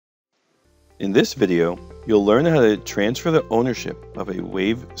In this video, you'll learn how to transfer the ownership of a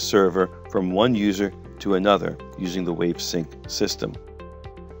Wave server from one user to another using the WaveSync system.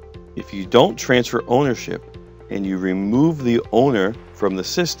 If you don't transfer ownership and you remove the owner from the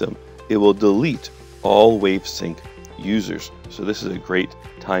system, it will delete all WaveSync users. So this is a great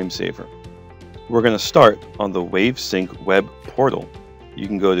time saver. We're going to start on the WaveSync web portal. You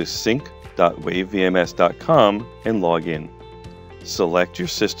can go to sync.wavevms.com and log in. Select your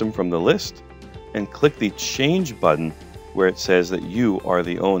system from the list and click the Change button where it says that you are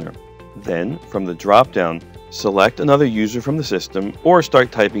the owner. Then, from the drop-down, select another user from the system or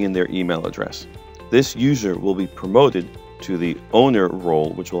start typing in their email address. This user will be promoted to the owner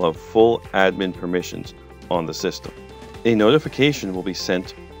role, which will have full admin permissions on the system. A notification will be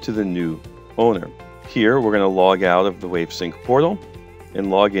sent to the new owner. Here, we're going to log out of the WaveSync portal and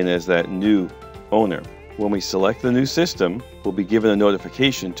log in as that new owner. When we select the new system, we'll be given a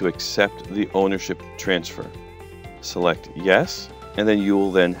notification to accept the ownership transfer. Select Yes, and then you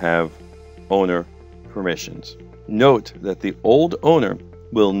will then have owner permissions. Note that the old owner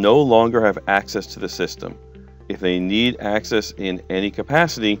will no longer have access to the system. If they need access in any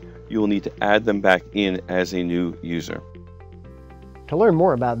capacity, you will need to add them back in as a new user. To learn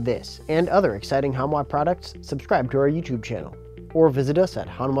more about this and other exciting Hanwha products, subscribe to our YouTube channel or visit us at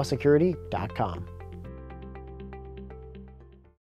hanwhasecurity.com.